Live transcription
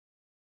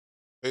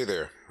Hey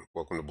there,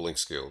 welcome to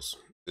BlinkSkills.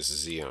 This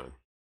is Zeaun.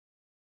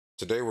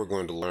 Today we're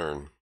going to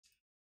learn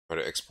how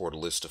to export a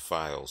list of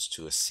files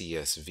to a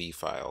CSV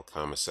file,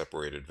 comma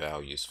separated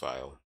values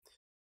file,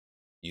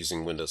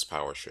 using Windows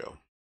PowerShell.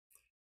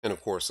 And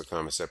of course, the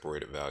comma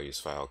separated values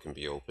file can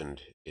be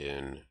opened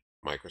in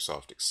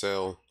Microsoft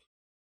Excel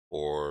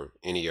or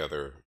any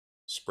other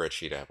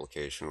spreadsheet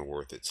application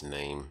worth its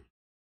name,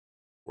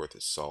 worth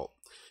its salt.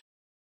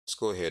 Let's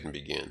go ahead and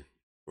begin.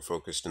 We're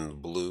focused in the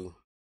blue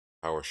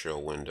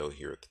PowerShell window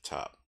here at the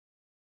top.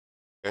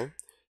 Okay,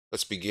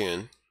 let's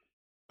begin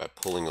by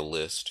pulling a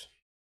list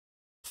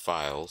of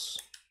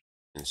files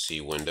in C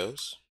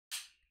Windows,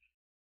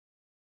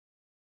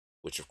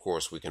 which of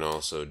course we can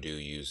also do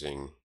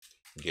using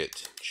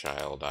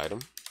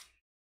get-childitem,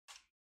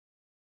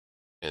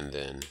 and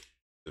then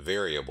the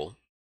variable,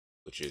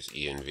 which is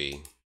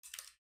env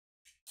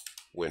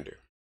winder.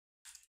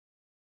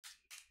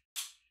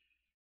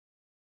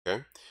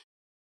 Okay,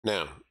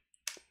 now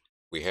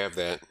we have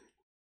that.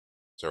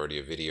 It's already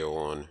a video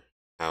on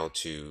how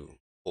to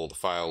pull the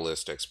file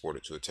list, export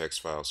it to a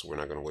text file, so we're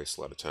not going to waste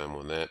a lot of time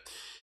on that.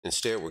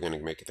 Instead, we're going to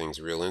make things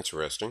real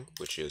interesting,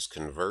 which is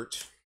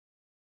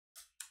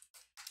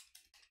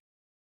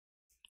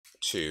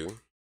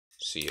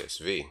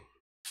convert-to-CSV.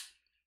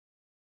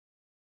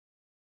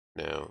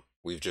 Now,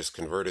 we've just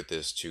converted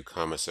this to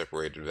comma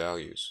separated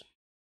values.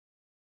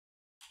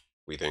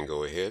 We then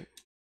go ahead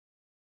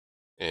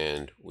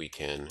and we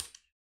can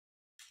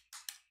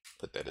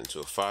put that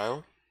into a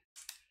file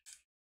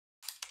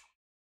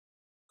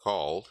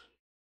called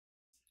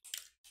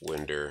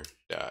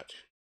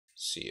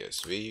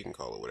winder.csv. You can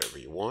call it whatever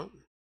you want.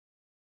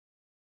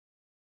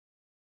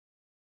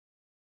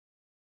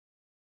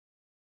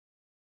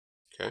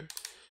 Okay,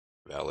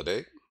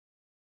 validate.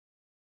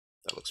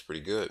 That looks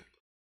pretty good.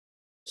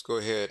 Let's go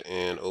ahead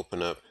and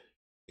open up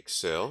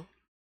Excel.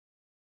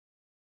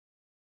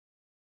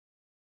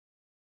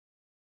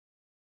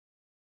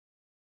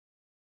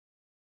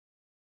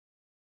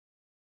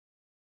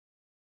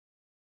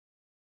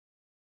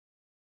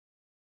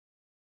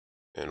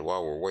 And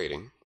while we're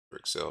waiting for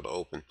Excel to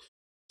open,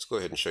 let's go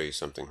ahead and show you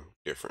something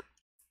different.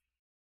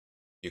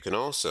 You can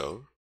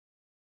also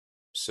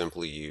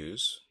simply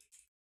use,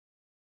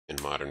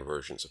 in modern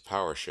versions of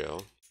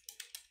PowerShell,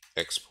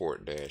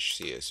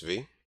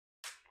 export-csv,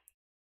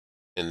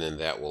 and then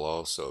that will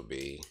also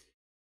be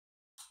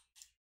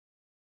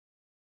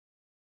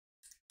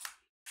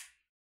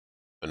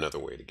another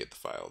way to get the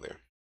file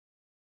there.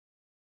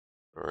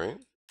 All right,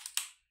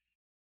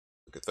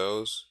 look at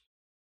those.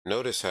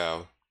 Notice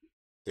how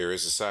there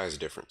is a size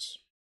difference.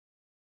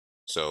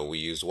 So we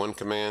used one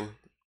command,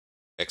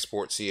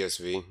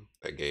 export-csv,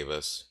 that gave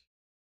us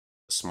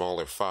a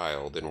smaller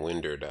file than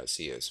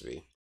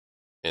winder.csv.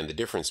 And the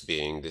difference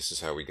being, this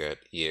is how we got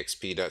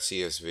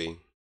exp.csv.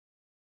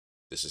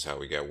 This is how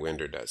we got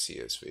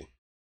winder.csv.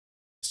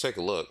 Let's take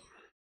a look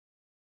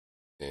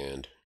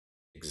and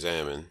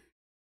examine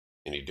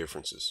any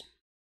differences.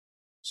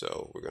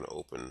 So we're going to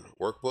open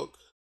workbook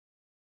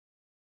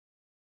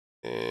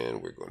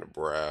and we're going to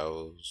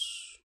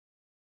browse.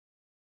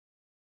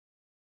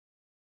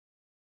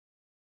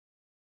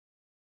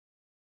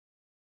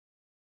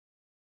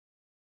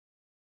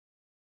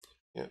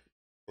 Yep.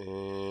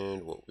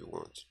 And what we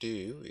want to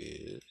do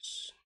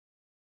is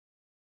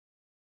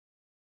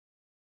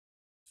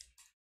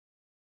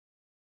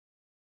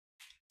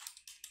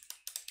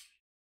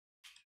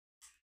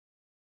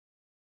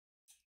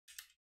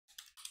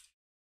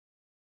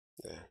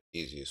the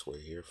easiest way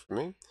here for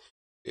me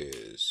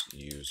is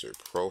user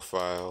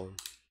profile.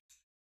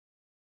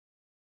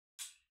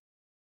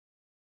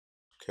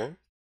 Okay.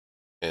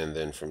 And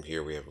then from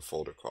here we have a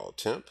folder called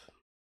temp.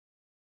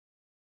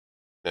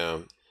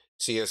 Now,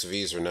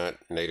 CSVs are not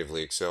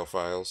natively Excel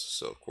files,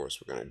 so of course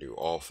we're going to do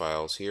all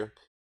files here.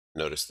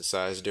 Notice the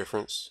size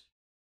difference.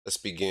 Let's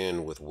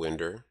begin with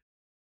winder.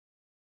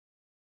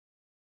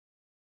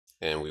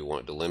 And we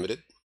want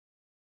delimited.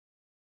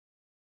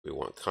 We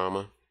want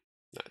comma,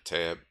 not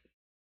tab.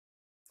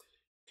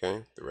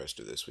 Okay, the rest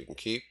of this we can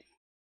keep.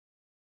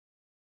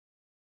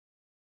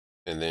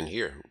 And then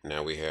here,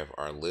 now we have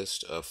our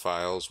list of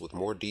files with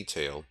more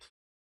detail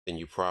than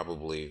you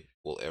probably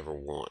will ever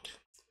want.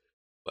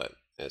 But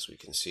as we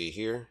can see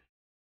here,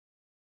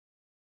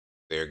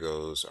 there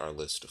goes our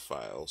list of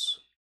files,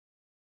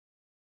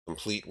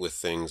 complete with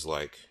things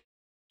like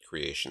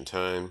creation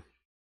time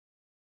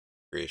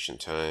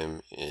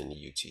in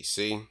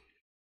UTC,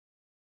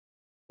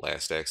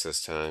 last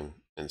access time,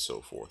 and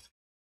so forth.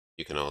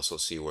 You can also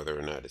see whether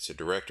or not it's a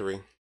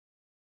directory,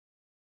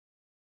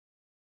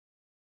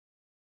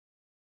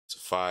 it's a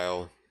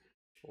file,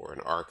 or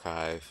an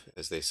archive,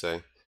 as they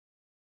say,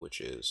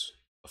 which is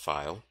a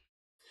file.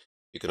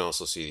 You can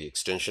also see the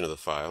extension of the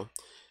file.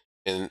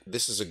 And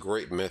this is a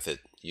great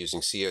method.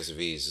 Using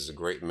CSVs is a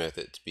great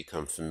method to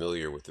become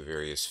familiar with the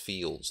various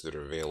fields that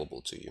are available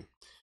to you.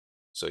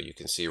 So you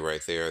can see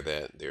right there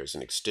that there's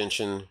an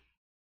extension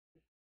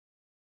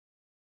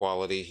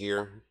quality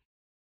here,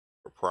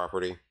 or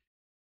property.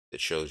 It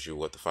shows you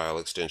what the file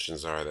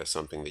extensions are. That's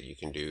something that you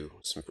can do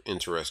some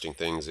interesting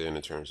things in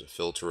terms of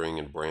filtering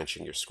and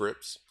branching your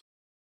scripts.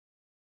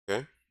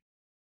 Okay.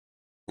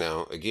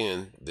 Now,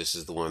 again, this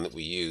is the one that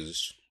we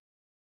used,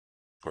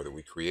 or that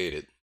we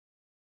created,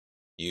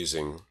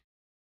 using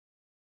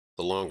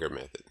the longer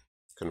method,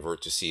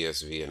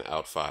 convert-to-CSV and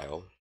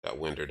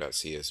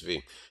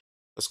outfile.window.csv.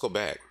 Let's go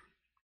back.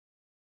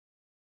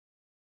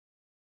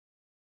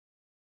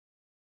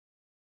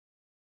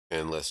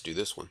 And let's do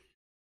this one.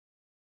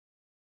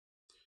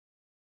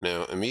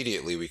 Now,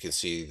 immediately we can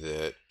see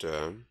that,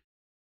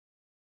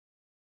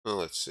 well,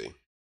 let's see.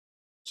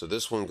 So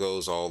this one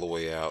goes all the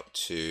way out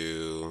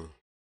to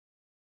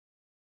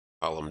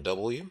column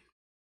W.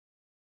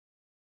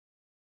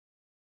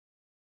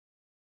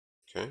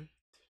 Okay.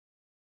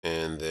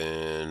 And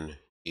then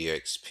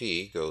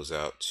exp goes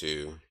out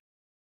to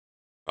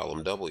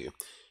column W.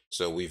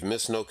 So we've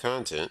missed no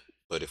content,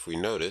 but if we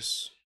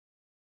notice,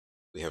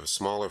 we have a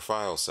smaller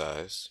file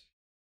size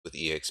with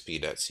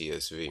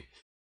exp.csv.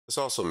 Let's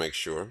also make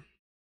sure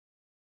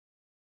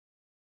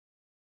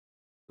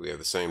we have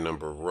the same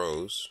number of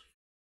rows,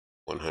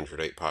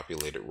 108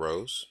 populated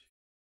rows.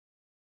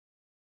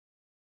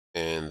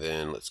 And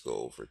then let's go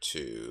over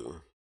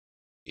to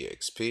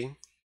exp,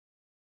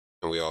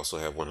 and we also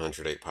have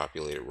 108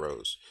 populated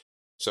rows.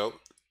 So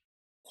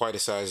quite a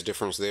size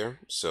difference there.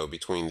 So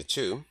between the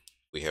two,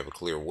 we have a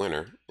clear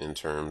winner in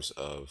terms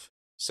of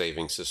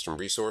saving system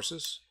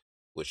resources,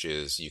 which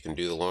is you can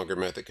do the longer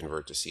method,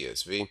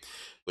 convert-to-CSV,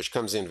 which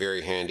comes in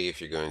very handy if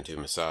you're going to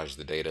massage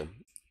the data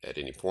at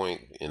any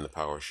point in the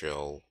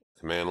PowerShell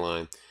command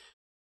line.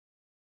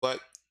 But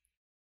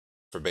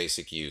for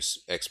basic use,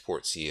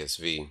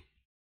 export-CSV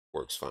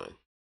works fine,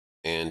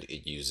 and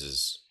it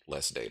uses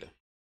less data.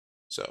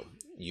 So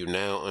you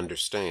now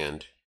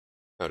understand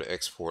how to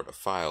export a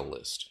file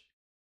list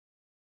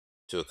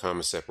to a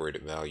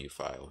comma-separated value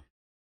file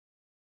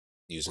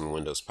using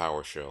Windows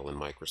PowerShell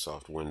and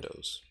Microsoft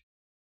Windows.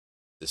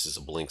 This is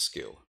a Blink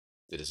skill.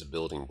 It is a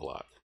building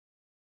block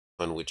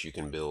on which you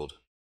can build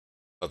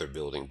other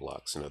building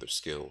blocks and other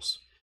skills,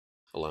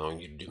 allowing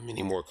you to do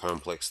many more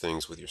complex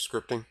things with your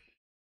scripting,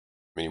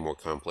 many more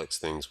complex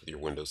things with your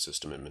Windows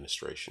system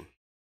administration.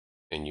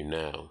 And you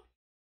now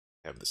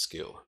have the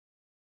skill.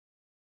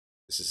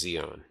 This is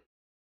Zeaun.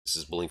 This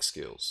is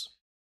BlinkSkills.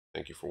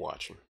 Thank you for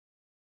watching.